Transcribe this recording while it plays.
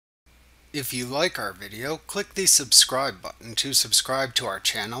If you like our video, click the subscribe button to subscribe to our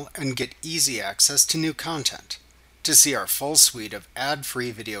channel and get easy access to new content. To see our full suite of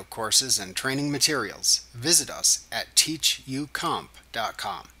ad-free video courses and training materials, visit us at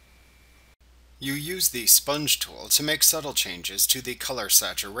teachucomp.com. You use the sponge tool to make subtle changes to the color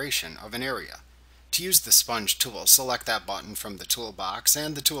saturation of an area. To use the sponge tool, select that button from the toolbox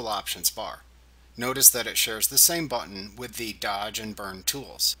and the tool options bar. Notice that it shares the same button with the dodge and burn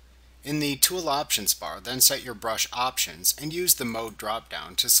tools. In the tool options bar, then set your brush options and use the mode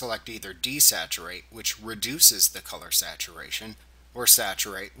drop-down to select either desaturate, which reduces the color saturation, or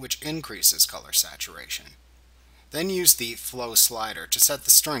saturate, which increases color saturation. Then use the flow slider to set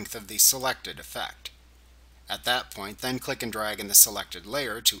the strength of the selected effect. At that point, then click and drag in the selected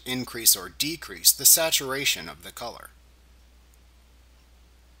layer to increase or decrease the saturation of the color.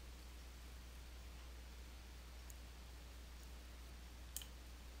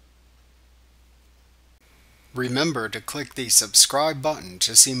 Remember to click the subscribe button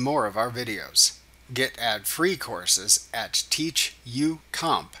to see more of our videos. Get ad-free courses at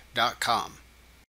teachucomp.com.